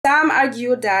Some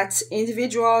argue that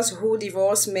individuals who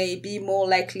divorce may be more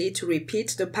likely to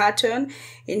repeat the pattern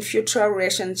in future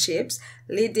relationships,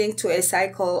 leading to a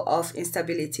cycle of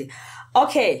instability.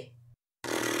 Okay,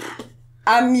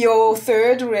 I'm your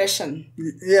third relation.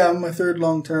 Yeah, I'm my third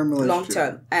long-term relationship.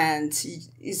 Long-term, and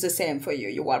it's the same for you.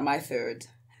 You are my third.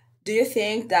 Do you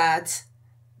think that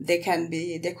there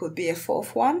could be a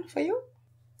fourth one for you?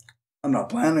 I'm not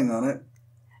planning on it.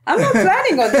 I'm not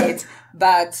planning on it,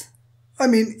 but I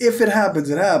mean, if it happens,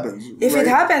 it happens. If it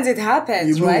happens, it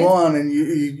happens, you move on and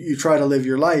you try to live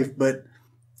your life, but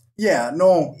yeah,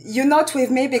 no. You're not with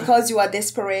me because you are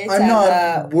desperate. I'm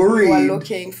not worried. You are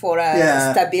looking for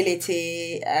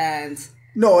stability and...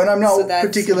 No, and I'm not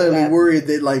particularly worried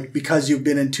that, like, because you've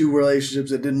been in two relationships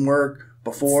that didn't work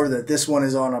before, that this one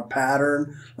is on a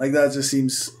pattern. Like, that just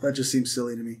seems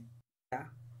silly to me. Yeah.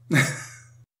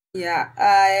 Yeah.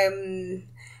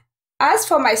 As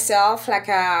for myself, like,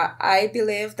 I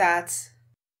believe that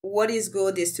what is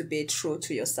good is to be true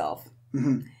to yourself.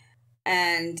 Mm-hmm.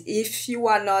 And if you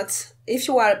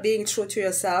are being true to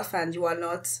yourself and you are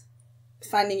not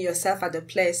finding yourself at the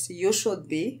place you should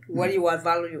be, where you are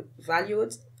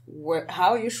valued,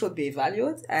 how you should be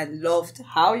valued, and loved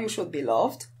how you should be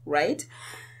loved, right?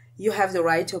 You have the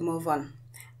right to move on.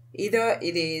 Either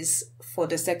it is for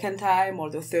the second time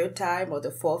or the third time or the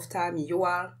fourth time, you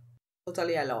are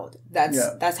totally allowed.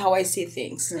 That's how I see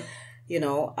things. Yeah. You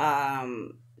know,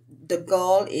 the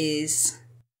goal is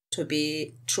to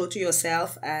be true to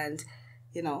yourself and,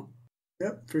 you know.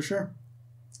 Yep, for sure.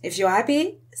 If you're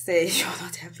happy, stay. If you're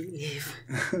not happy, leave.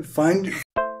 Find...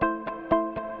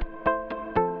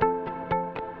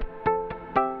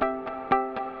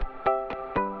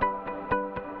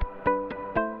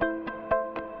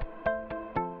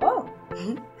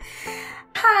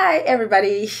 Hi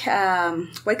everybody,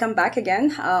 welcome back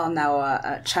again on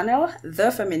our channel, The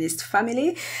Feminist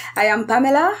Family. I am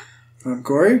Pamela. I'm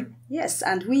Cory. Yes,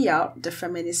 and we are the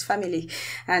Feminist Family,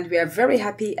 and we are very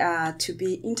happy to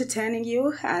be entertaining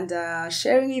you and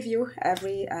sharing with you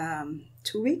every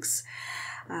 2 weeks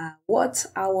what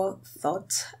our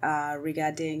thoughts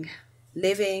regarding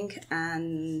living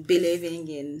and believing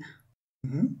in.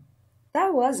 Mm-hmm.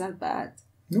 That wasn't bad.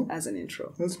 Nope. As an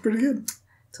intro. That's pretty good.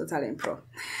 Total impro.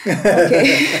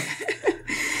 Okay.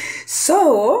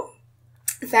 So,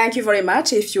 thank you very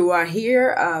much if you are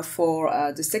here for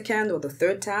the second or the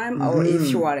third time, or if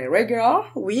you are a regular.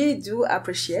 We do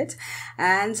appreciate,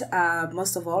 and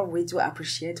most of all, we do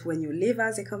appreciate when you leave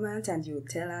us a comment and you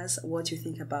tell us what you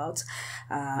think about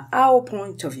our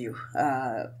point of view,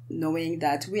 knowing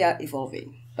that we are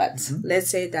evolving. But let's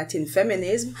say that in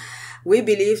feminism, we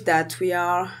believe that we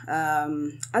are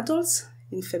adults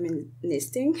in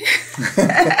feministing.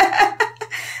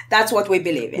 That's what we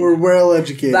believe in. We're well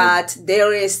educated. But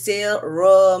there is still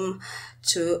room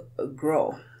to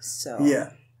grow. So yeah.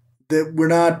 That we're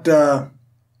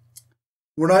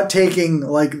not taking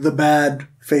like the bad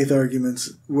faith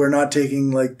arguments. We're not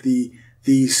taking like the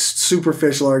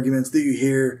superficial arguments that you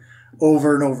hear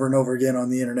over and over and over again on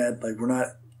the internet. Like, we're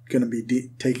not going to be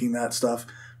taking that stuff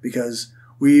because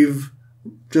we've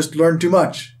just learned too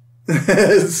much.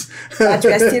 But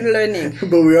we are still learning.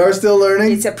 But we are still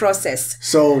learning. It's a process.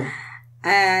 So,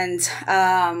 and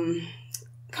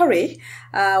Cory,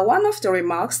 one of the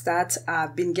remarks that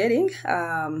I've been getting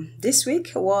this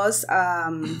week was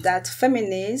that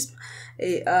feminism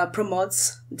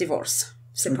promotes divorce,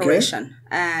 separation. Okay.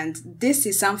 And this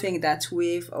is something that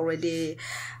we've already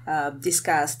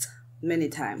discussed many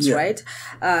times, right?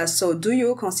 So do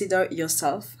you consider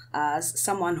yourself as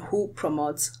someone who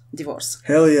promotes divorce?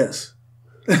 Hell yes.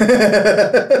 Me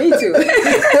too.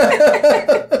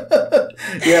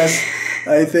 Yes,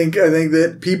 I think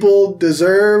that people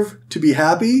deserve to be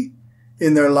happy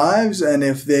in their lives, and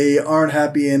if they aren't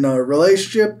happy in a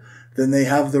relationship, then they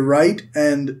have the right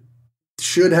and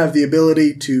should have the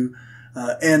ability to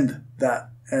end that.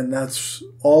 And that's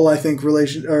all I think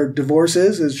divorce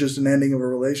is just an ending of a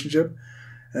relationship.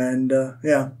 And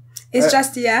it's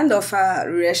just the end of a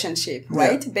relationship,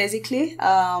 right? Yeah. Basically,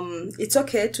 it's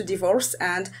okay to divorce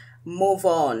and move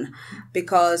on,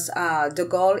 because the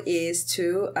goal is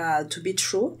to be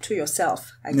true to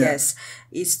yourself. I guess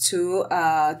is to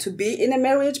be in a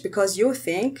marriage because you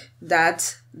think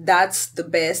that that's the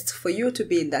best for you to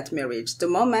be in that marriage. The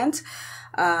moment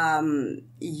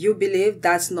you believe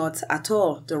that's not at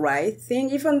all the right thing,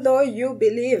 even though you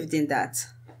believed in that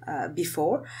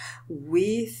before,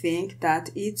 we think that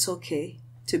it's okay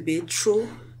to be true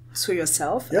to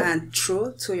yourself and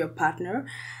true to your partner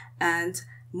and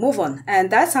move on. And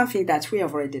that's something that we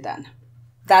have already done.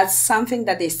 That's something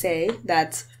that they say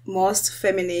that most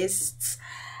feminists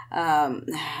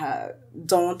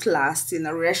don't last in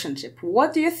a relationship.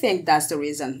 What do you think that's the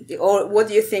reason? Or what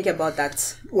do you think about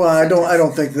that? Well, I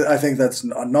don't think that, I think that's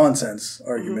a nonsense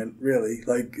argument, really.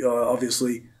 Like,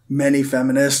 obviously, many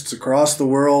feminists across the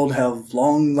world have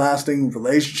long-lasting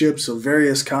relationships of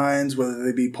various kinds, whether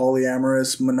they be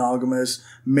polyamorous, monogamous,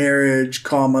 marriage,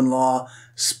 common law,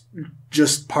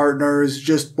 just partners,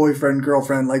 just boyfriend,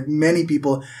 girlfriend. Like, many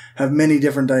people have many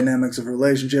different dynamics of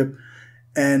relationship,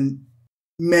 and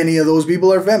many of those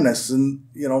people are feminists. And,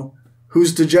 you know,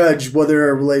 who's to judge whether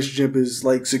a relationship is,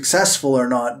 like, successful or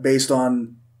not based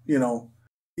on, you know,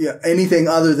 anything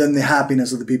other than the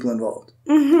happiness of the people involved?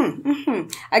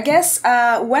 I guess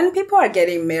when people are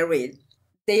getting married,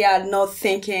 they are not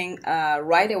thinking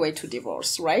right away to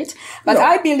divorce, right? But no.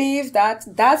 I believe that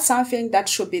that's something that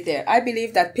should be there. I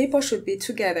believe that people should be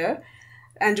together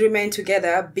and remain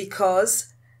together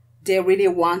because they really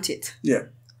want it. Yeah.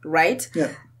 Right?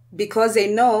 Yeah. Because they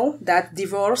know that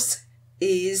divorce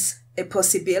is a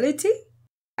possibility.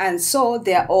 And so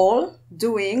they're all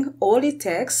doing all it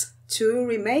takes to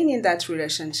remain in that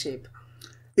relationship.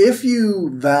 If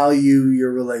you value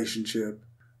your relationship,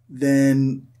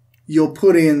 then you'll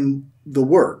put in the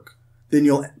work. Then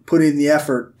you'll put in the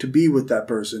effort to be with that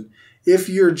person. If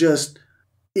you're just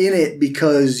in it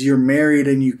because you're married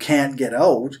and you can't get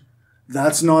out,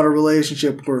 that's not a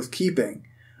relationship worth keeping.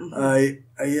 I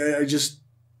just,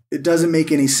 it doesn't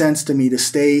make any sense to me to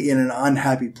stay in an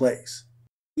unhappy place.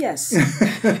 Yes.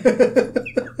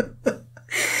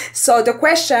 So the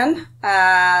question,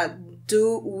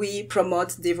 do we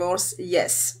promote divorce?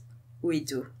 Yes, we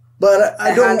do. But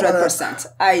I don't 100%.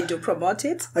 I do promote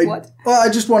it. What? Well, I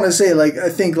just want to say, like, I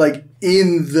think, like,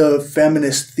 in the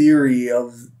feminist theory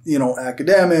of, you know,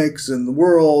 academics and the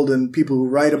world and people who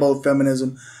write about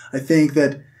feminism, I think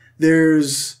that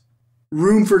there's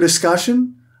room for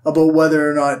discussion about whether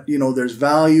or not, you know, there's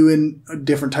value in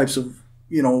different types of,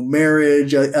 you know,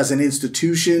 marriage as an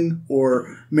institution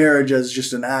or marriage as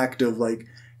just an act of, like,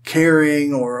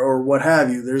 caring or what have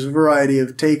you. There's a variety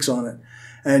of takes on it.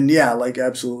 And yeah, like,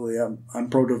 absolutely, I'm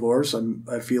pro-divorce.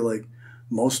 I feel like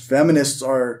most feminists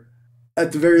are,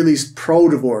 at the very least,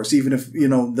 pro-divorce, even if, you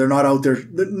know, they're not out there.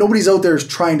 Nobody's out there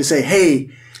trying to say, hey,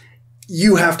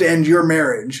 you have to end your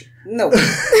marriage. No.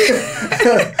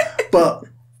 But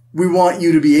we want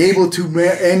you to be able to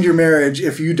end your marriage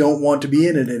if you don't want to be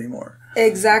in it anymore.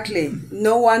 Exactly.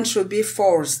 No one should be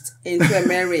forced into a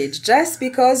marriage just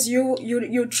because you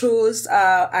choose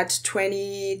at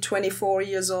 20, 24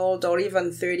 years old or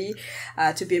even 30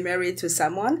 to be married to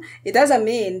someone. It doesn't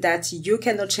mean that you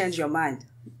cannot change your mind.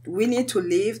 We need to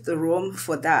leave the room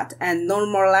for that and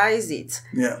normalize it.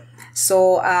 Yeah.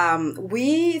 So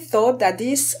we thought that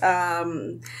this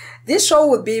show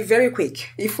would be very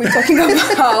quick if we're talking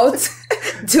about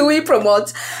do we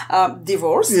promote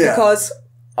divorce? Yeah. Because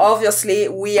obviously,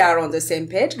 we are on the same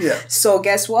page. Yeah. So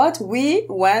guess what? We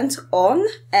went on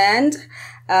and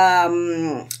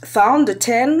found the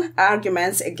 10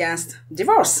 arguments against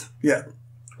divorce. Yeah.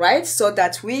 Right? So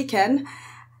that we can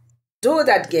do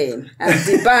that game and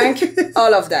debunk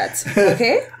all of that.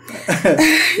 Okay?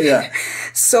 Yeah.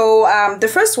 So the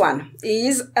first one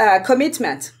is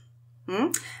commitment.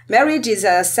 Marriage is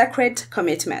a sacred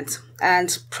commitment,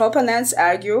 and proponents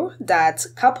argue that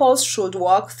couples should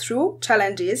walk through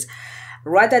challenges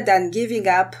rather than giving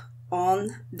up on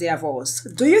their vows.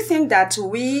 Do you think that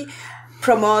we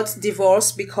promote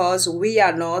divorce because we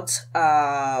are not,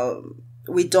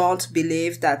 we don't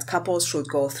believe that couples should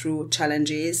go through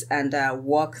challenges and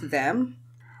walk them?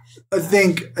 I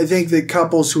think that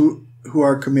couples who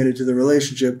are committed to the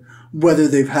relationship, whether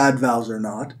they've had vows or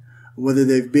not, whether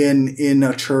they've been in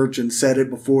a church and said it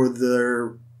before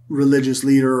their religious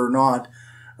leader or not,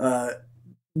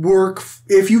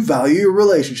 if you value your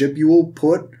relationship, you will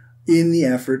put in the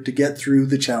effort to get through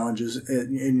the challenges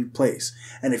in place.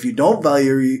 And if you don't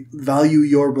value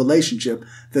your relationship,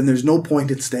 then there's no point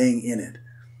in staying in it.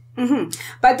 Mm-hmm.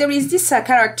 But there is this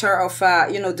character of,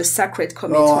 the sacred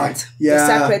commitment. Oh, yeah. The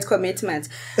sacred commitment.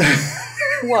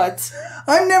 What?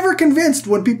 I'm never convinced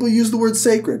when people use the word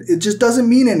sacred. It just doesn't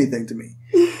mean anything to me.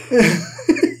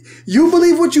 You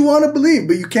believe what you want to believe,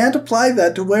 but you can't apply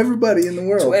that to everybody in the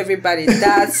world. To everybody.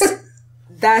 That's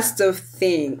the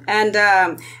thing. And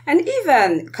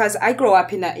even because I grew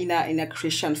up in a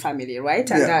Christian family, right?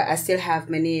 And yeah. I still have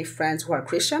many friends who are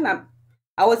Christian.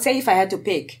 I would say if I had to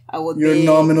pick, I would You're be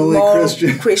nominally more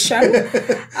Christian.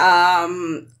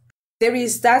 There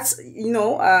is that,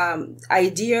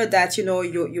 idea that,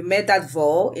 you made that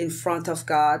vow in front of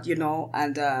God,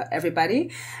 and everybody.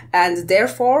 And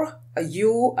therefore,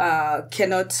 you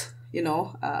cannot,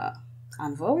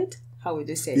 unvow it. How would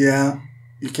you say? Yeah.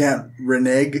 you can't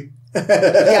renege.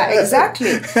 Yeah,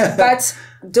 exactly. But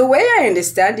the way I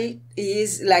understand it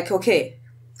is like, okay,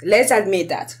 let's admit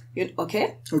that,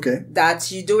 okay,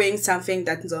 that you're doing something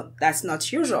that's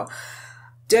not usual.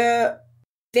 The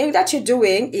thing that you're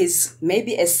doing is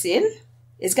maybe a sin.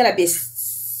 It's gonna be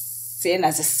seen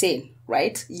as a sin,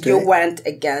 right? Okay. You went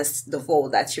against the vow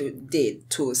that you did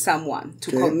to someone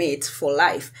to commit for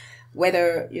life,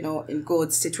 whether, in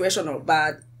good situation or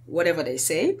bad, whatever they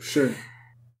say. Sure.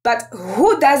 But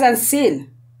who doesn't sin?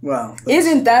 Well,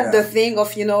 isn't that the thing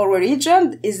of,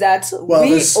 religion? Is that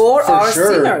we all are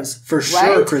sinners. For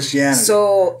sure, Christianity.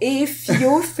 So if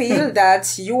you feel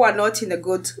that you are not in a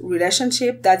good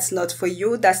relationship, that's not for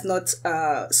you, that's not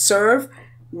serve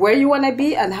where you want to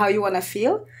be and how you want to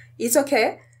feel, it's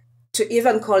okay to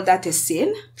even call that a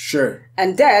sin. Sure.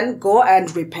 And then go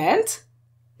and repent.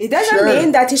 It doesn't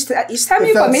mean that each time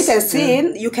you commit a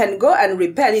sin, you can go and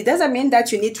repent. It doesn't mean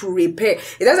that you need to repay.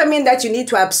 It doesn't mean that you need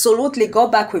to absolutely go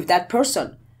back with that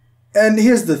person. And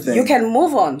here's the thing. You can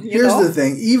move on. Here's the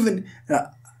thing. Even,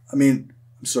 I'm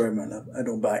sorry, my love. I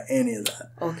don't buy any of that.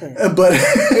 Okay. But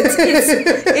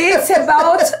it's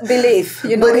about belief.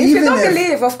 But if you don't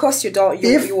believe, of course you don't.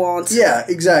 You won't. Yeah,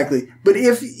 exactly. But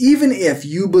even if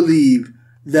you believe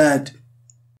that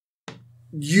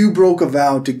you broke a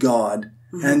vow to God,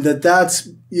 and that's,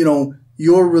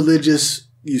 your religious,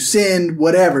 you sinned,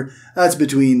 whatever. That's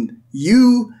between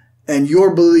you and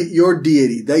your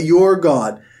deity, that your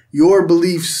God, your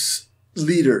beliefs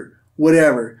leader,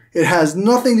 whatever. It has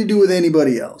nothing to do with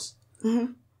anybody else.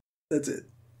 Mm-hmm. That's it.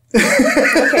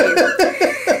 Okay.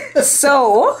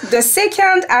 So, the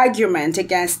second argument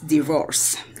against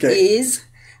divorce is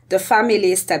the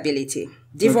family stability.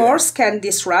 Divorce can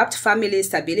disrupt family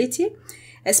stability,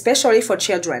 especially for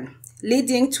children,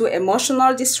 leading to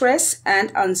emotional distress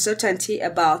and uncertainty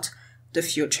about the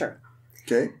future.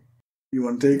 Okay. You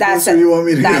want to take this or you want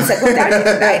me to? That's a good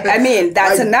argument.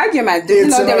 That's an argument.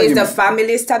 There is the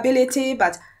family stability,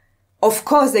 but of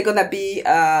course they're going to be,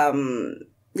 how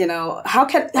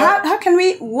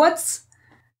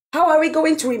are we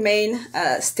going to remain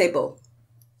stable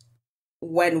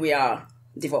when we are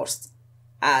divorced?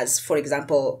 As, for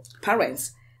example,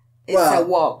 parents. It's a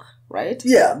work, right?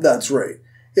 Yeah, that's right.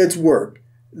 It's work.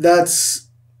 And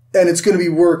it's going to be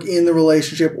work in the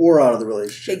relationship or out of the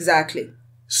relationship. Exactly.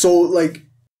 So,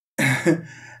 and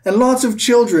lots of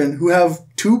children who have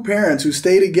two parents who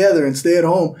stay together and stay at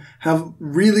home have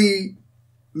really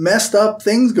messed up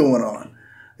things going on.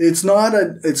 It's not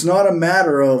a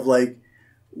matter of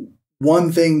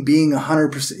one thing being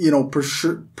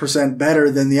 100%, percent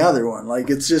better than the other one.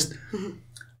 It's just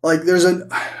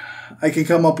I can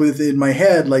come up with in my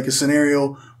head a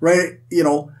scenario, right,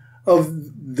 of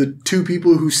the two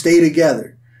people who stay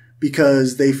together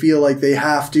because they feel like they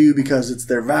have to because it's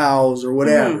their vows or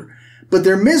whatever. Mm-hmm. But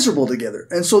they're miserable together.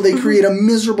 And so they create a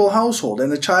miserable household,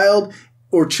 and the child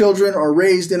or children are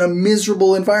raised in a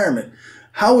miserable environment.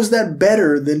 How is that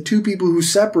better than two people who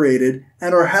separated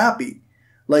and are happy?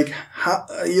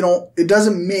 It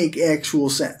doesn't make actual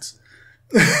sense.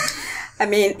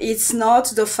 It's not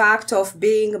the fact of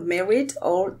being married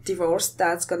or divorced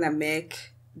that's going to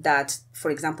make that,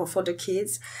 for example, for the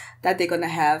kids, that they're going to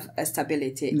have a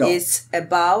stability. No. It's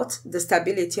about the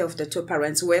stability of the two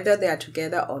parents, whether they are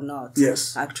together or not.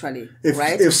 Yes. Actually,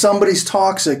 right? If somebody's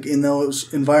toxic in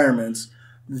those environments,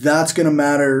 that's going to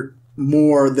matter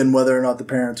more than whether or not the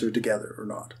parents are together or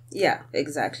not. Yeah,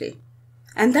 exactly.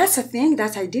 And that's a thing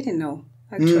that I didn't know,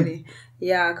 actually.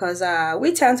 Yeah, because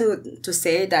we tend to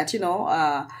say that,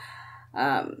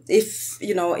 if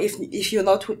you're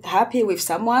not happy with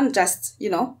someone, just,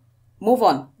 move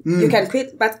on. You can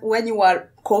quit. But when you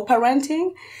are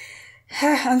co-parenting,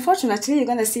 unfortunately, you're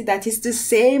going to see that it's the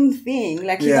same thing.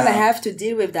 You're going to have to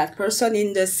deal with that person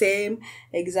in the same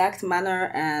exact manner,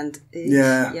 and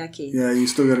yucky. Yeah, you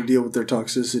still got to deal with their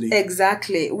toxicity.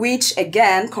 Exactly. Which,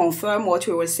 again, confirm what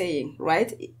we were saying,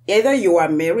 right? Either you are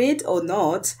married or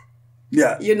not.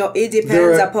 Yeah. It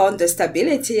depends upon the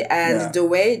stability and the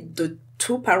way the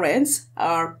two parents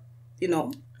are,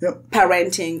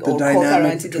 parenting or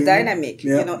co-parenting, the dynamic.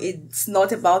 It's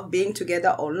not about being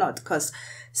together or not, because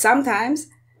sometimes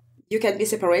you can be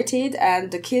separated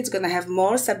and the kid's going to have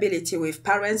more stability with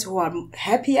parents who are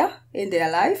happier in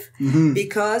their life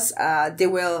because they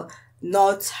were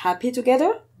not happy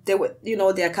together. They were,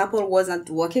 their couple wasn't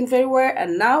working very well,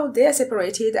 and now they are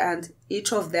separated, and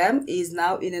each of them is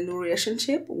now in a new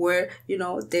relationship where,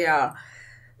 they are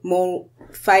more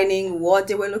finding what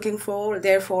they were looking for,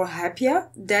 therefore happier.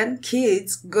 Then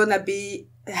kids gonna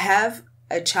have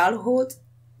a childhood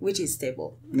which is stable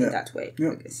Yeah. in that way.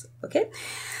 Yeah. Okay.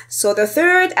 So the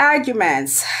third argument,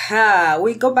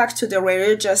 we go back to the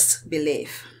religious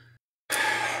belief.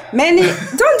 Many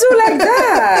don't do like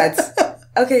that.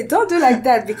 Okay, don't do like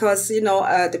that because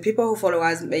the people who follow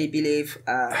us may believe.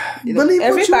 Believe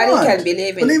everybody what you want. can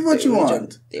believe in Believe what the you religion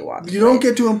want. they want. You don't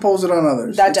get to impose it on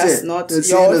others. That's That's just not That's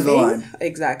your the end of the thing. line.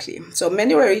 Exactly. So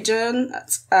many religions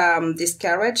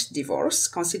discourage divorce,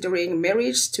 considering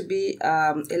marriage to be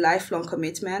a lifelong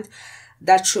commitment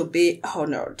that should be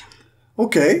honored.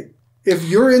 Okay, if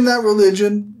you're in that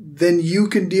religion, then you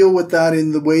can deal with that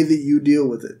in the way that you deal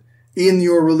with it. In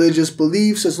your religious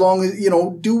beliefs, as long as,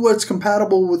 do what's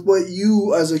compatible with what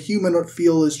you as a human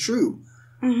feel is true.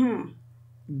 Mm-hmm.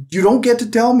 You don't get to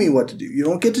tell me what to do. You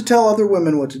don't get to tell other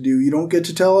women what to do. You don't get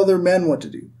to tell other men what to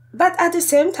do. But at the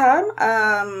same time,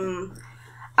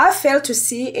 I fail to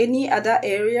see any other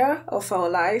area of our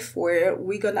life where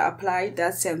we're going to apply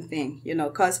that same thing,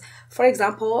 because, for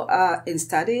example, in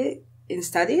studies,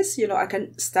 I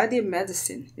can study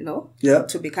medicine, Yeah.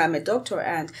 to become a doctor.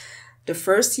 And the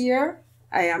first year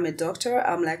I am a doctor,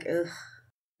 I'm like, ugh,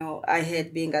 I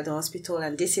hate being at the hospital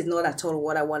and this is not at all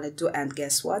what I want to do. And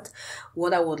guess what?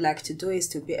 What I would like to do is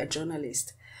to be a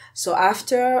journalist. So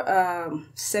after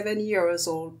 7 years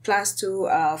or plus 2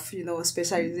 of,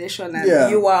 specialization and Yeah.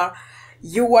 you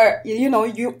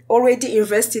already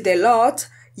invested a lot,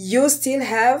 you still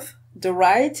have the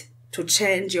right to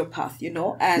change your path,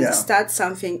 and Yeah. start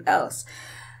something else.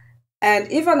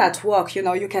 And even at work,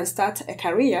 you can start a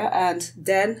career and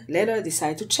then later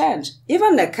decide to change.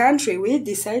 Even a country, we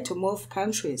decide to move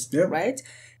countries, Yeah. right?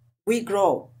 We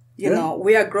grow, Yeah.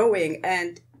 we are growing.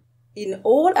 And in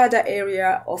all other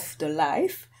area of the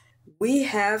life, we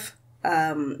have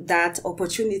that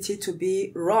opportunity to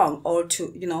be wrong or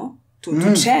to,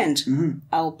 to change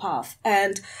our path.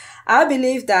 And I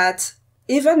believe that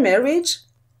even marriage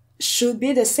should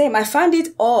be the same. I find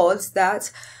it odd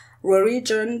that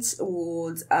religions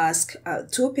would ask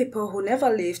two people who never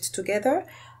lived together,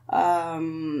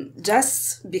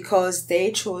 just because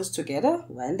they chose together,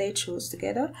 when they chose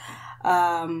together,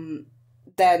 then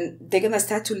they're going to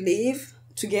start to live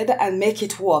together and make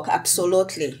it work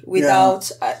absolutely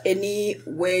without any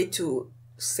way to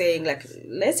saying, like,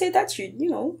 let's say that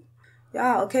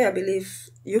I believe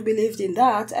you believed in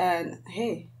that, and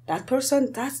hey, that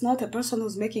person, that's not a person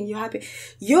who's making you happy.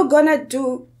 You're gonna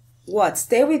do what?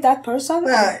 Stay with that person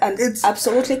and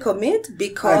absolutely commit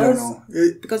because I don't know.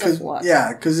 Because of what?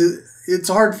 Yeah, because it's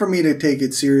hard for me to take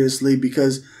it seriously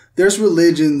because there's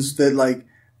religions that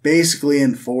basically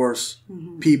enforce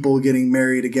people getting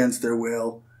married against their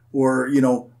will, or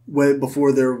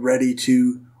before they're ready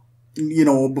to,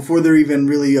 before they're even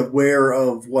really aware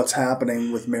of what's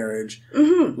happening with marriage.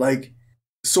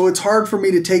 So it's hard for me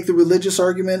to take the religious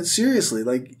argument seriously.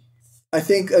 I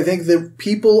think that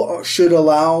people should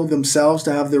allow themselves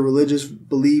to have their religious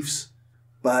beliefs,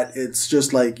 but it's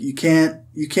just you can't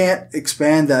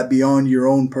expand that beyond your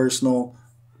own personal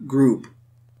group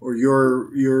or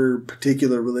your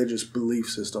particular religious belief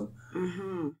system.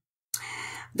 Mm-hmm.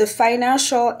 The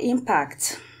financial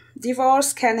impact.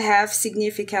 Divorce can have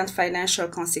significant financial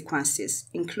consequences,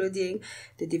 including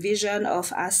the division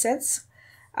of assets,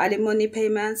 alimony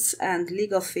payments, and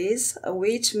legal fees,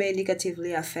 which may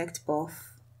negatively affect both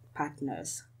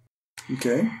partners.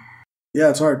 Okay. Yeah,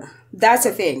 it's hard. That's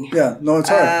the thing. Yeah, no, it's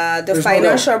hard. The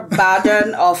financial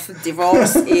burden of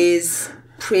divorce is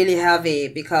pretty heavy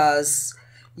because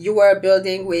you were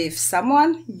building with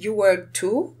someone, you were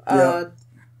two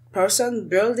person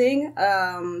building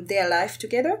their life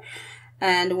together.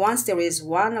 And once there is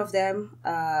one of them,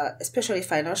 especially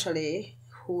financially,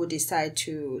 who decide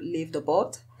to leave the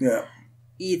boat,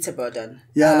 it's a burden.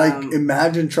 Yeah,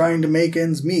 imagine trying to make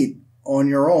ends meet on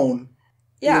your own.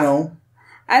 Yeah.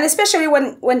 And especially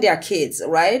when they are kids,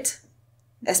 right?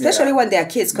 Especially when they are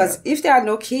kids, because if there are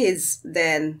no kids,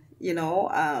 then,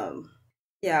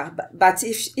 but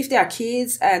if there are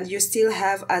kids and you still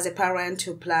have as a parent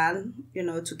to plan,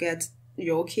 to get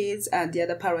your kids and the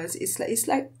other parents,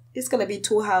 it's going to be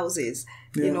two houses.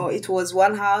 Yeah. It was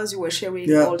one house, you were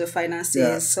sharing all the finances.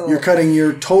 Yeah. So you're cutting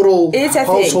your total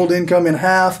household income in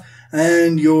half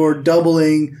and you're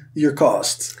doubling your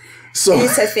costs. So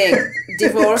it's a thing.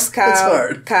 Divorce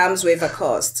comes with a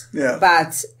cost. Yeah.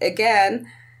 But again,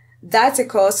 that's a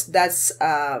cost that's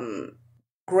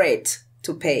great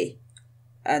to pay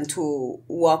and to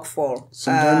work for.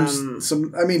 Sometimes,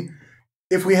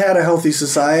 if we had a healthy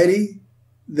society,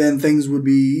 then things would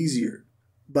be easier.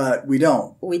 But we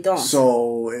don't. We don't.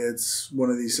 So it's one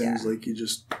of these things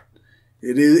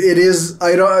it is,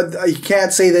 I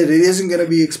can't say that it isn't going to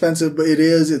be expensive, but it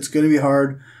is, it's going to be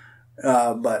hard.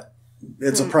 But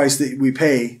it's a price that we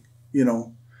pay, you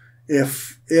know,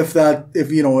 if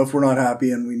we're not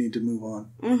happy and we need to move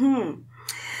on. Mm-hmm.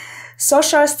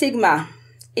 Social stigma.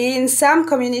 In some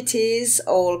communities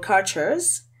or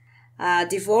cultures,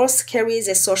 divorce carries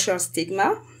a social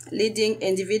stigma, leading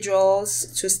individuals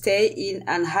to stay in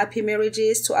unhappy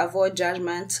marriages to avoid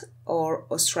judgment or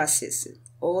ostracism.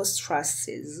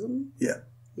 Yeah.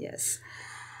 Yes.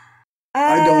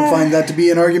 I don't find that to be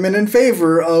an argument in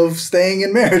favor of staying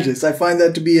in marriages. I find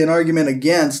that to be an argument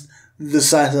against the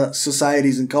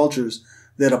societies and cultures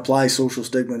that apply social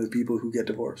stigma to people who get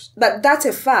divorced. But that's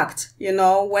a fact. You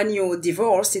know, when you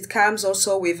divorce, it comes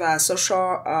also with a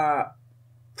social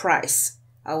price,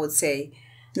 I would say.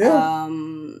 Yeah.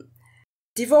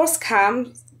 Divorce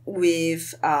comes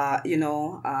with,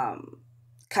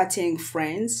 cutting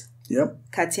friends. Yep.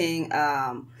 Cutting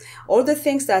all the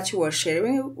things that you were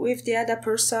sharing with the other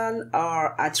person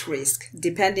are at risk,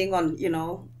 depending on, you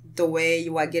know, the way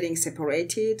you are getting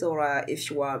separated, or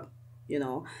if you are, you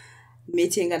know,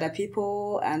 meeting other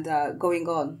people and going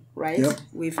on, right? Yep.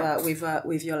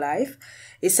 with your life.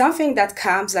 It's something that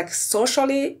comes, like,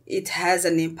 socially, it has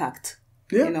an impact.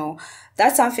 Yeah. You know,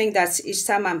 that's something that each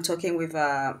time I'm talking with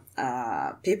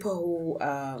people who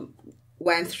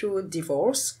went through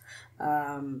divorce,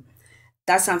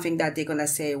 that's something that they're gonna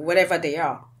say, whatever they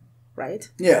are, right?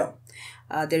 Yeah.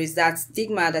 There is that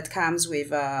stigma that comes with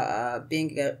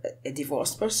being a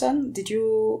divorced person. Did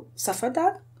you suffer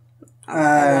that?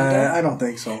 I don't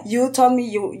think so. You told me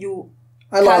you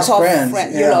I lost friends.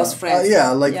 Yeah. You lost friends.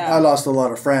 I lost a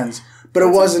lot of friends. But it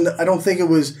wasn't, I don't think it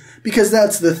was, because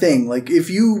that's the thing. Like, if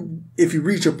you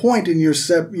reach a point in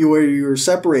where you're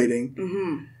separating,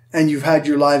 mm-hmm. and you've had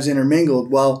your lives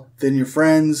intermingled, well, then your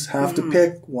friends have to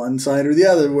pick one side or the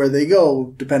other where they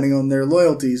go, depending on their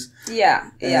loyalties.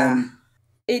 Yeah.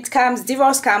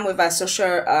 Divorce comes with a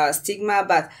social stigma,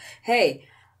 but hey,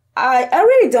 I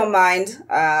really don't mind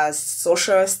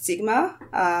social stigma,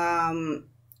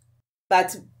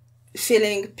 but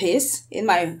feeling peace in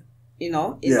my,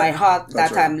 my heart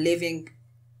that right. I'm living,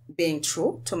 being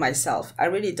true to myself. I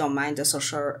really don't mind the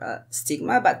social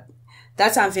stigma, but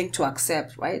that's something to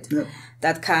accept, right? Yeah.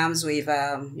 That comes with,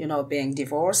 being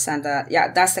divorced. And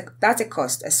that's a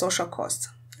cost, a social cost,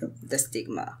 the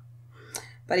stigma.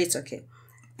 But it's okay.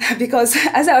 Because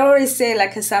as I always say,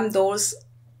 like, some doors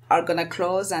are going to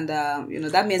close, and,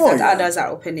 that means others are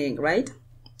opening, right?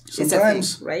 Sometimes. It's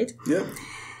a thing, right? Yeah.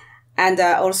 And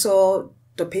also,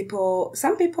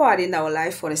 some people are in our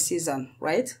life for a season,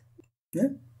 right? Yeah.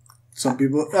 Some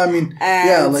people,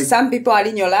 some people are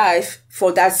in your life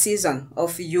for that season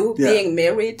of you being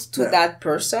married to that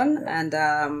person, and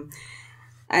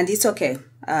it's okay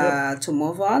to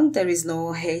move on. There is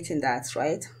no hate in that,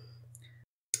 right?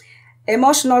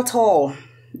 Emotional toll.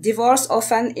 Divorce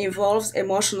often involves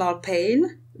emotional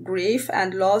pain, grief,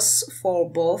 and loss for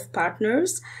both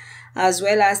partners, as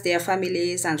well as their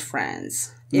families and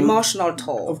friends. Emotional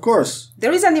toll. Of course.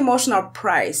 There is an emotional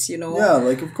price, Yeah,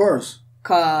 like, of course.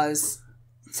 Because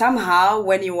somehow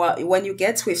when you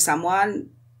get with someone,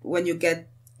 when you get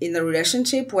in a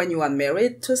relationship, when you are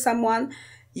married to someone,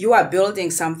 you are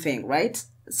building something, right?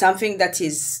 Something that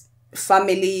is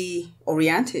family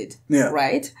oriented,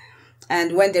 right?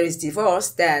 And when there is divorce,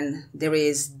 then there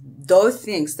is those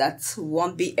things that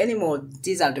won't be anymore.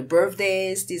 These are the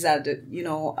birthdays. These are the,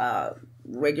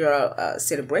 regular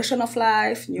celebration of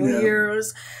life, New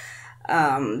Year's,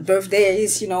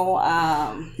 birthdays,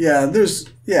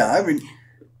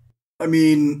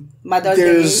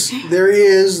 there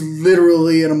is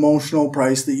literally an emotional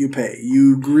price that you pay.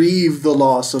 You grieve the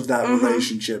loss of that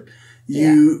relationship.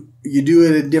 You do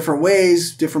it in different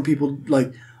ways. Different people,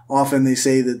 like, often they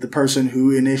say that the person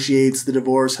who initiates the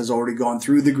divorce has already gone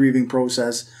through the grieving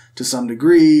process to some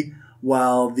degree,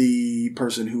 while the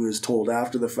person who is told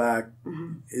after the fact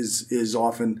is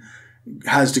often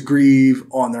has to grieve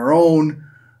on their own.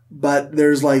 But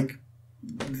there is,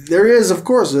 of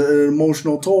course, an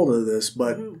emotional toll to this.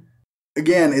 But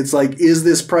again, it's like, is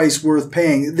this price worth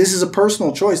paying? This is a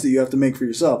personal choice that you have to make for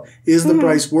yourself. Is the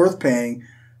price worth paying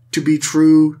to be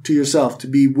true to yourself, to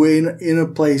be in a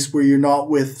place where you're not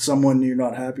with someone you're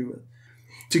not happy with?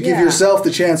 To give yourself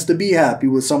the chance to be happy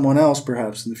with someone else,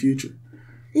 perhaps, in the future.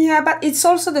 Yeah, but it's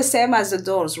also the same as the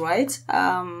doors, right?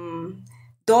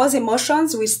 Those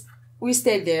emotions, we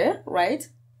stay there, right?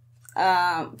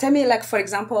 Tell me, like, for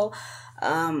example,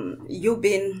 you've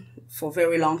been for a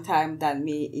very long time than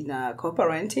me in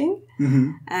co-parenting,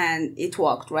 and it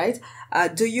worked, right?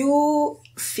 Do you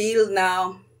feel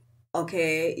now,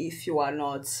 okay, if you are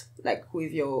not, like,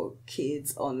 with your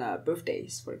kids on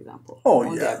birthdays, for example?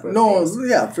 Oh, yeah. No,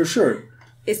 yeah, for sure.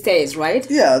 It stays, right?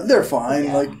 Yeah, they're fine.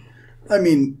 Yeah. Like, I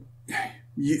mean,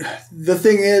 the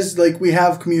thing is, like, we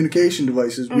have communication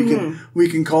devices. We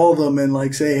can call them and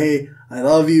like say, hey, I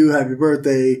love you, happy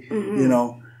birthday, you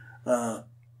know.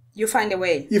 You find a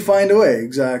way. You find a way,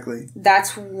 exactly.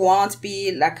 That won't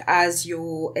be like as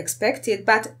you expected,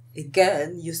 but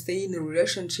again, you stay in a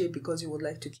relationship because you would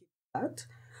like to keep that.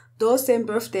 Those same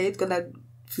birthday, it's gonna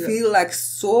feel like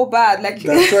so bad. Like,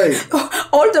 that's right.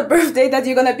 All the birthday that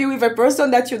you're gonna be with a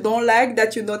person that you don't like,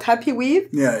 that you're not happy with.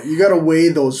 Yeah, you gotta weigh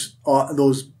those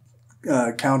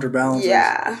counterbalances.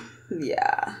 Yeah.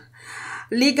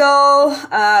 Legal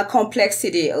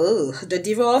complexity. The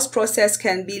divorce process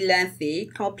can be lengthy,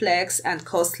 complex, and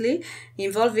costly,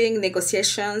 involving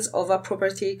negotiations over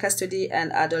property, custody,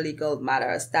 and other legal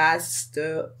matters. That's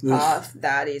the part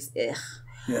that is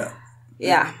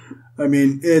Yeah. I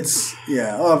mean,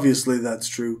 obviously that's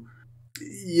true.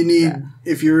 You need,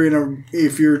 if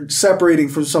you're separating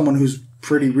from someone who's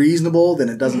pretty reasonable, then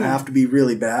it doesn't have to be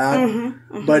really bad.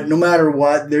 But no matter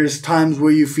what, there's times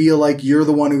where you feel like you're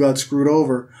the one who got screwed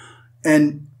over,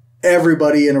 and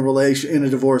everybody in a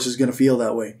divorce is going to feel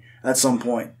that way at some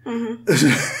point.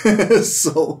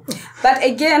 So, but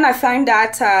again, I find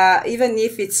that even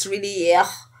if it's really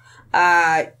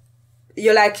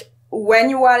you're like, when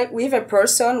you are with a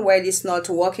person where it's not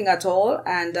working at all,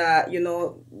 and you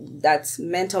know that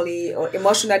mentally or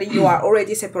emotionally you are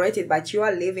already separated, but you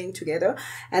are living together,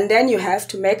 and then you have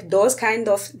to make those kind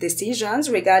of decisions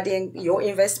regarding your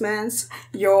investments,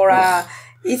 your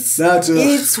it's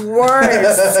worse.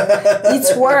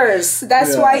 It's worse.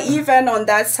 That's why even on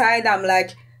that side, I'm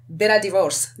like, better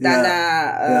divorce than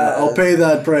I'll pay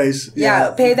that price.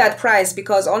 Pay that price,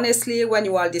 because honestly, when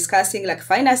you are discussing like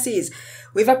finances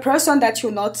with a person that you're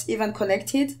not even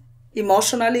connected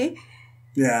emotionally,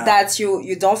 that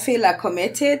you don't feel like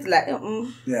committed, like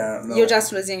you're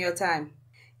just losing your time.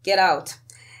 Get out.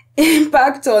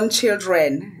 Impact on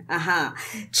children.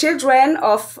 Children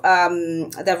of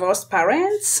divorced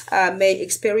parents may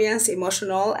experience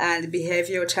emotional and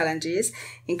behavioral challenges,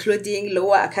 including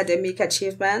lower academic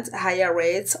achievement, higher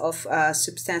rates of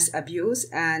substance abuse,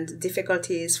 and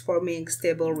difficulties forming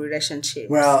stable relationships.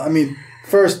 Well, I mean,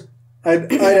 first,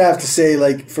 I'd have to say,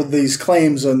 like, for these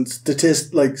claims on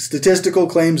statistical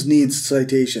claims needs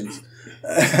citations.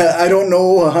 I don't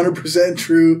know 100%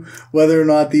 true whether or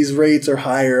not these rates are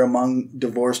higher among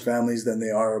divorced families than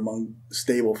they are among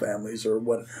stable families, or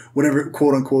whatever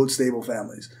quote unquote stable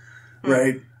families,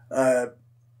 right?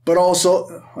 But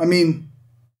also, I mean,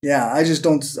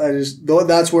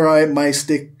 that's where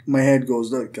my head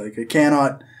goes. Look, like, I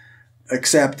cannot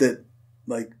accept that.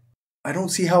 Like, I don't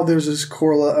see how there's this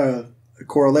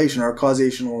correlation or a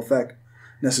causational effect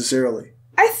necessarily.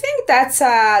 I think that's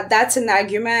an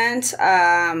argument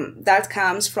that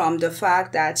comes from the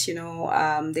fact that, you know,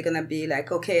 they're gonna be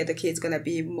like, okay, the kid's gonna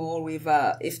be more with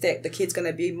the kid's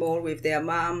gonna be more with their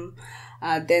mom,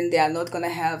 then they are not gonna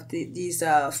have this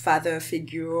father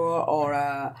figure,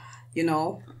 or you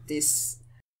know, this,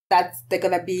 that they're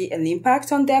gonna be an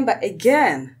impact on them. But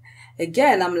again,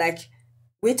 I'm like,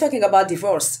 we're talking about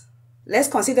divorce. Let's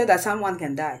consider that someone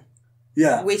can die.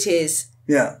 Yeah. Which is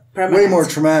permanent. Way more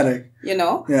traumatic. You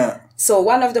know? Yeah. So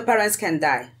one of the parents can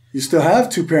die. You still have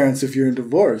two parents if you're in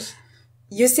divorce.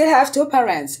 You still have two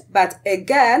parents. But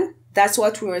again, that's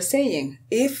what we were saying.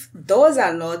 If those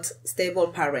are not stable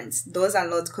parents, those are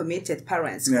not committed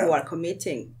parents who are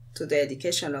committing to the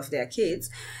education of their kids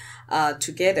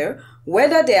together,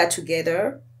 whether they are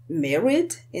together,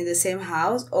 married in the same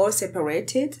house, or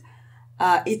separated,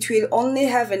 it will only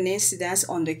have an incidence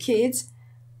on the kids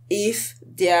if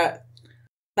they are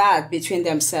bad between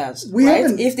themselves, right?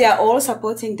 If they are all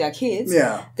supporting their kids,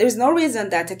 there's no reason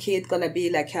that a kid gonna be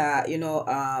like, having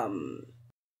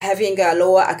a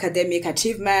lower academic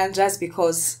achievement just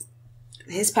because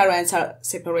his parents are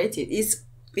separated. It's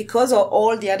because of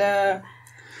all the other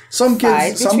some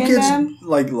kids,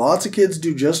 like lots of kids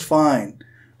do just fine,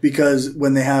 because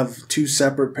when they have two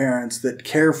separate parents that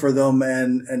care for them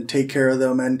and take care of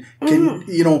them and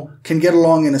can get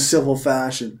along in a civil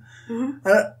fashion.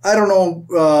 I don't know,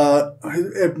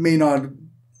 it may not,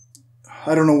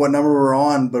 I don't know what number we're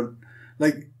on, but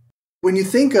like, when you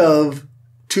think of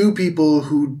two people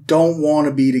who don't want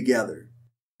to be together,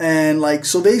 and like,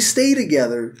 so they stay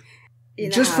together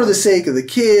just for the sake of the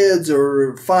kids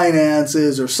or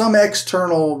finances or some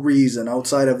external reason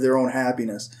outside of their own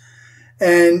happiness.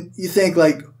 And you think,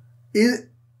 like,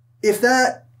 if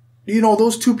that, you know,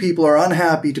 those two people are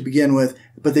unhappy to begin with,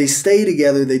 but they stay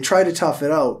together, they try to tough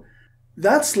it out,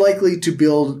 that's likely to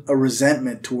build a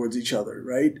resentment towards each other,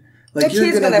 right? Like, the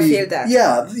kid's gonna feel that.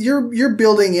 Yeah, you're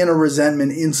building in a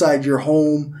resentment inside your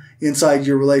home, inside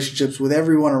your relationships with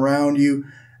everyone around you,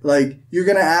 like you're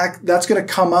going to act, that's going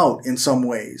to come out in some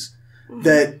ways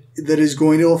that is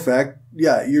going to affect,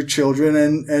 your children.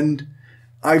 And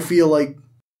I feel like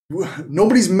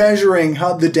nobody's measuring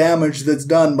how the damage that's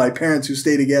done by parents who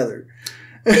stay together.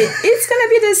 It's going to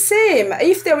be the same.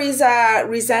 If there is a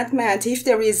resentment, if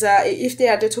they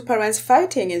are the two parents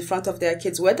fighting in front of their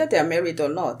kids, whether they're married or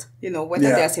not, whether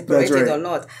they're separated or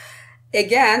not.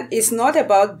 Again, it's not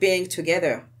about being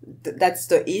together. That's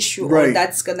the issue, or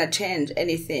that's going to change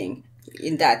anything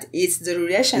in that. It's the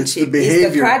relationship. It's the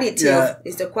behavior.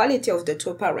 It's the quality of the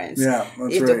two parents. Yeah,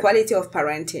 that's It's the quality of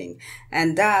parenting.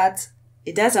 And that,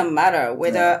 it doesn't matter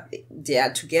whether they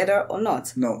are together or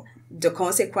not. No. The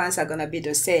consequences are going to be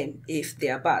the same if they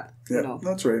are bad. Yeah,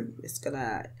 that's right. It's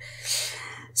gonna.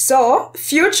 So,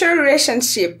 future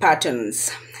relationship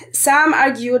patterns. Some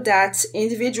argue that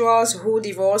individuals who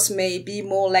divorce may be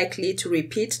more likely to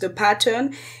repeat the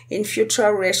pattern in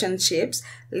future relationships,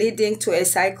 leading to a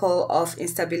cycle of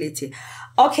instability.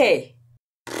 Okay.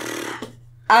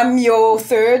 I'm your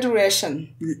third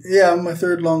relation. Yeah, I'm my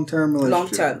third long-term relationship.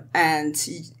 Long-term. And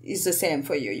it's the same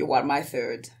for you. You are my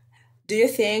third. Do you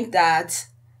think that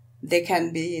there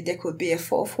could be a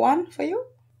fourth one for you?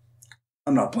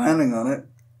 I'm not planning on it.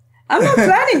 I'm not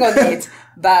planning on it,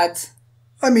 but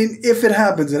I mean, if it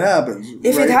happens, it happens.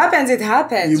 If it happens, it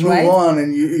happens. You move on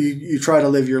and you try to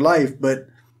live your life, but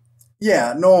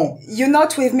no. You're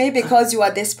not with me because you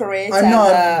are desperate. I'm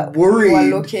not worried. You are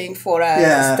looking for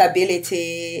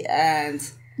stability and.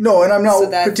 No, and I'm not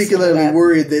particularly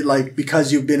worried that like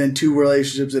because you've been in two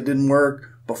relationships that didn't work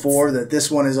before, that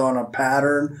this one is on a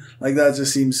pattern. Like that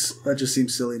just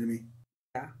seems silly to me.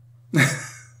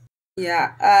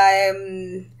 Yeah.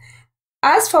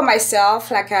 As for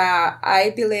myself, like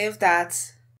I believe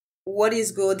that what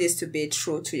is good is to be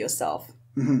true to yourself.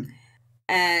 Mm-hmm.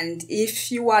 And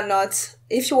if you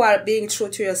are being true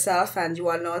to yourself and you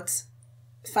are not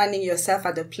finding yourself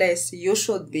at the place you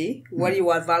should be, where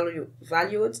you are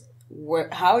valued,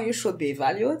 how you should be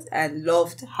valued, and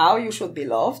loved how you should be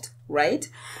loved, right?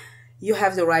 You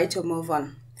have the right to move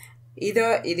on.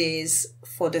 Either it is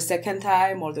for the second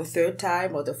time or the third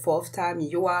time or the fourth time,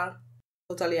 you are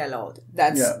totally allowed.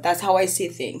 That's how I see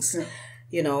things.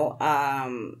 Yeah.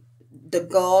 The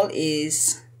goal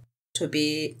is to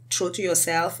be true to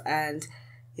yourself and,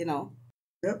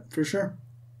 Yep, for sure.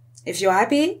 If you're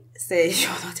happy, stay. If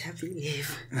you're not happy,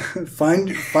 leave. Find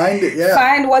it, yeah.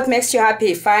 Find what makes you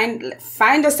happy. Find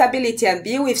the stability and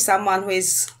be with someone who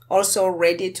is also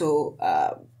ready to,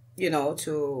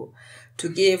 to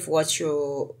give what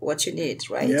you need,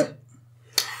 right? Yep.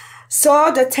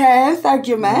 So the 10th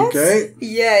argument, okay.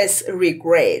 Yes,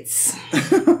 regrets.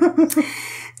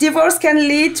 Divorce can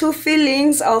lead to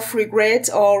feelings of regret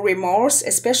or remorse,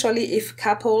 especially if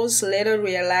couples later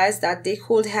realize that they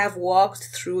could have walked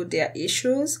through their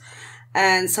issues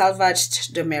and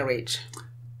salvaged the marriage.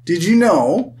 Did you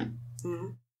know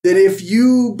that if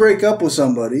you break up with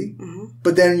somebody,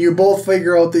 but then you both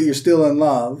figure out that you're still in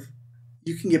love,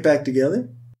 you can get back together?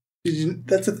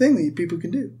 That's a thing that people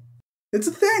can do. It's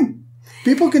a thing.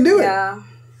 People can do it. Yeah,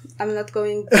 I'm not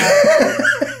going back.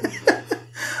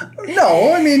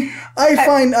 No, I mean, I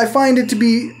find it to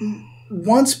be,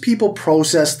 once people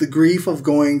process the grief of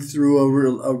going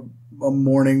through a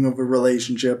mourning of a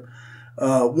relationship,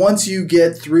 once you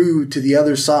get through to the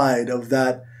other side of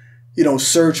that,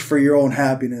 search for your own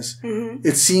happiness,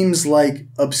 it seems like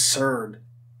absurd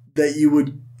that you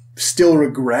would still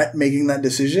regret making that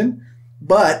decision.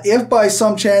 But if by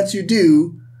some chance you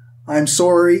do, I'm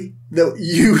sorry that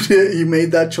you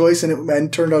made that choice and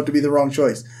it turned out to be the wrong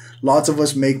choice. Lots of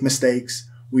us make mistakes.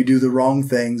 We do the wrong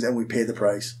things and we pay the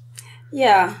price.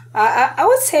 Yeah. I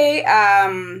would say I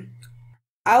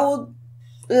would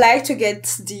like to get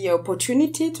the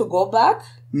opportunity to go back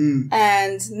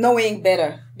and knowing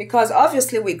better. Because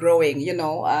obviously we're growing,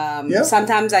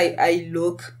 Sometimes I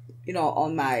look,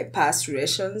 on my past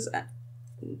relations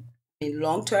in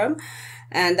long term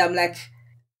and I'm like,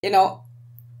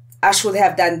 I should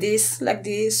have done this like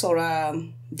this or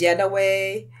the other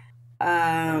way.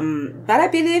 But I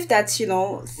believe that,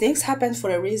 things happen for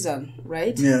a reason,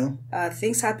 right? Yeah.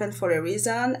 Things happen for a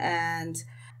reason and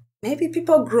maybe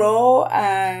people grow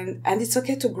and it's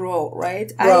okay to grow,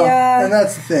 right? Well, and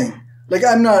that's the thing. Like,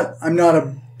 I'm not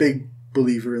a big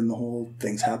believer in the whole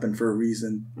things happen for a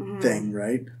reason thing,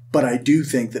 right? But I do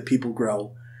think that people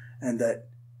grow and that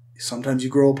sometimes you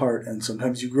grow apart and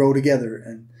sometimes you grow together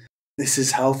and this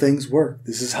is how things work.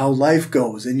 This is how life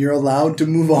goes and you're allowed to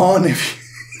move on if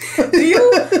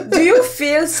Do you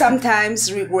feel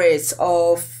sometimes regrets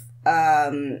of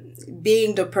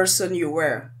being the person you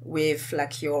were with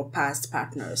like your past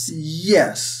partners?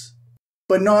 Yes.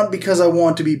 but not because I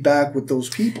want to be back with those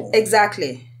people.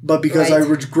 Exactly. But because I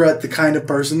regret the kind of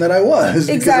person that I was.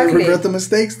 Exactly. Because I regret the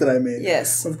mistakes that I made.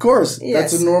 Yes. Of course.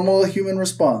 Yes. That's a normal human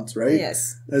response, right?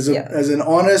 Yes. As an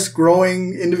honest,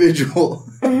 growing individual.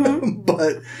 Mm-hmm.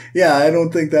 But yeah, I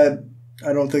don't think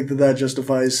that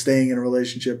justifies staying in a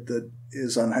relationship that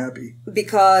is unhappy.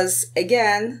 Because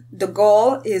again, the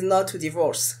goal is not to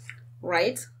divorce,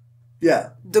 right? Yeah.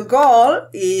 The goal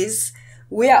is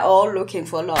we are all looking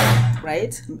for love,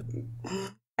 right?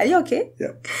 Are you okay?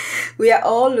 Yeah. We are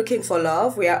all looking for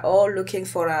love. We are all looking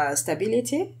for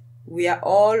stability. We are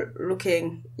all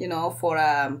looking, for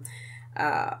a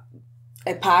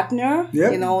partner,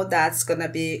 yep. that's going to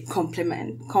be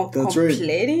complementing,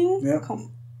 yep.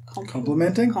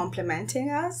 complementing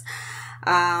us.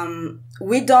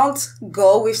 We don't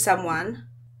go with someone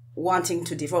wanting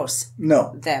to divorce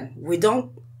them. We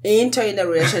don't enter in a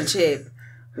relationship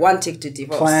wanting to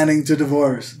divorce. Planning to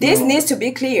divorce. This needs to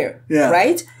be clear,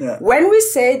 right? Yeah. When we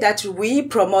say that we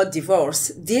promote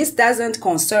divorce, this doesn't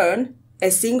concern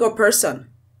a single person.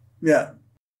 Yeah.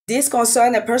 This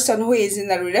concerns a person who is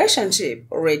in a relationship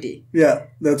already. Yeah,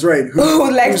 that's right. Who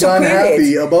would like who's to quit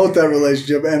unhappy about that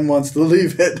relationship and wants to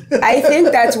leave it. I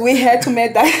think that we had to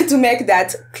make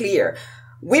that clear.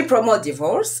 We promote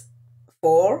divorce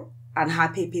for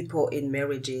unhappy people in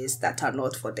marriages that are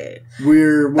not for them.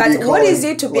 What is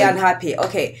it to be unhappy?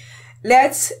 Okay,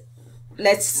 let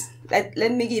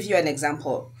me give you an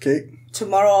example. Okay.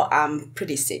 Tomorrow I'm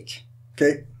pretty sick.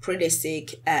 Okay. Pretty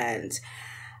sick, and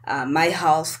my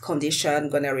health condition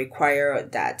gonna require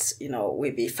that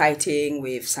we be fighting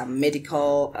with some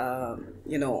medical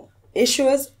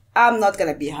issues. I'm not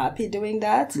gonna be happy doing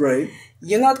that. Right.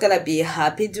 You're not gonna be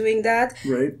happy doing that.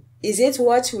 Right. Is it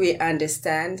what we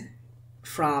understand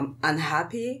from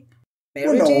unhappy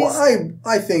marriages? Well, no,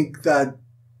 I think that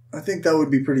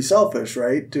would be pretty selfish,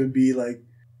 right? To be like,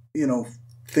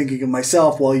 thinking of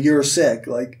myself while you're sick.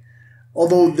 Like,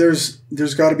 although there's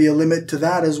got to be a limit to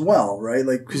that as well, right?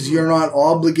 Like, because you're not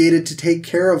obligated to take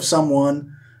care of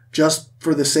someone just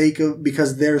for the sake of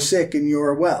because they're sick and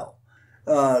you're well.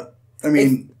 I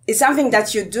mean, it's something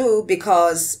that you do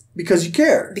because you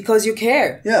care. Because you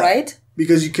care, yeah. Right?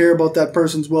 Because you care about that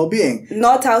person's well-being.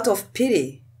 Not out of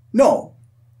pity. No,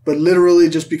 but literally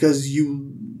just because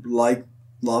you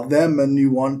love them and you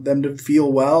want them to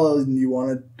feel well and you want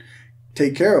to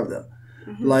take care of them.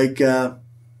 Mm-hmm.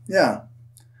 Yeah,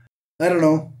 I don't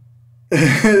know.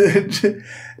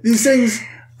 These things,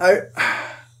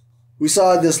 we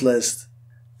saw this list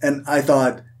and I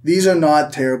thought these are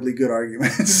not terribly good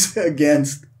arguments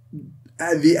against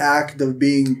the act of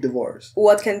being divorced.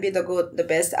 What can be the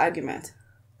best argument?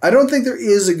 I don't think there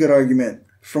is a good argument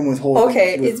from withholding.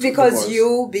 Okay, it's because divorce.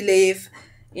 You believe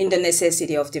in the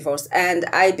necessity of divorce, and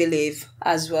I believe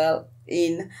as well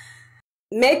in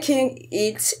making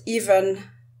it even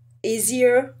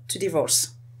easier to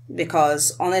divorce.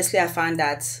 Because honestly, I find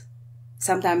that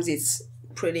sometimes it's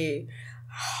pretty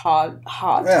hard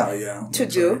to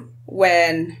do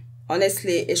when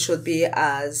honestly it should be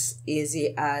as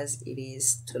easy as it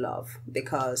is to love,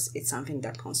 because it's something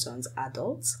that concerns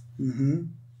adults. Mm-hmm.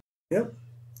 Yep.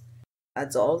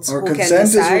 Adults Our who can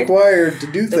consent decide. Is required to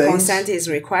do the things. Consent is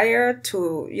required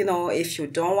to, if you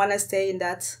don't want to stay in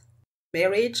that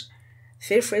marriage,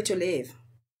 feel free to leave.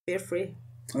 Feel free.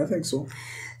 I think so.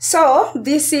 So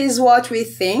this is what we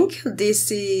think. This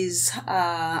is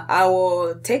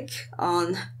our take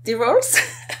on divorce.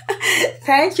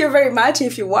 Thank you very much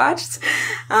if you watched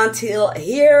until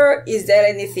here. Is there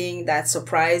anything that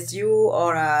surprised you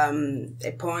or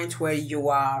a point where you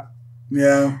are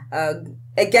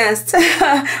against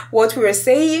what we were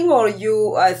saying, or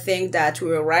you think that we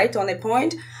were right on a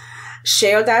point?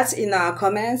 Share that in our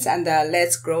comments and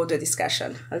let's grow the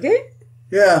discussion. Okay?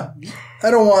 Yeah. I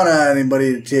don't want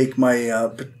anybody to take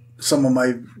some of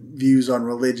my views on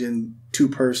religion too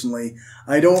personally.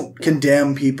 I don't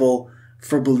condemn people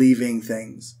for believing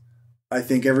things. I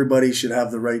think everybody should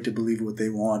have the right to believe what they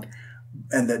want,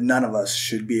 and that none of us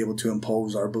should be able to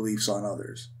impose our beliefs on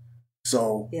others.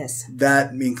 So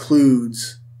that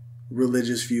includes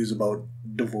religious views about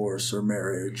divorce or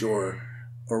marriage or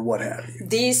what have you.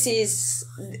 These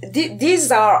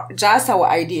are just our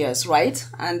ideas, right?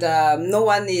 And no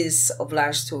one is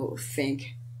obliged to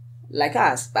think like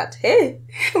us. But hey,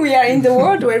 we are in the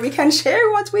world where we can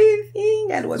share what we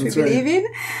think and what we believe in.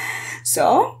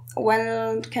 So,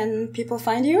 when can people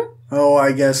find you? Oh,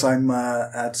 I guess I'm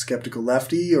at Skeptical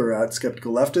Lefty or at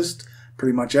Skeptical Leftist,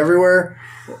 pretty much everywhere.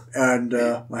 And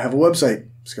I have a website,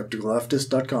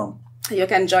 skepticalleftist.com. You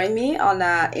can join me on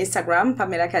Instagram,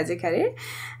 Pamela Kazikari,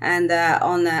 and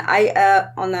on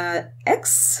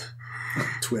X.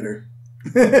 Twitter.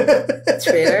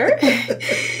 Twitter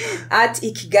at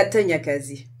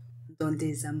ikigatanyakazi.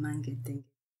 Donde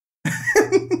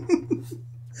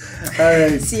All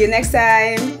right. See you next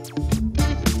time.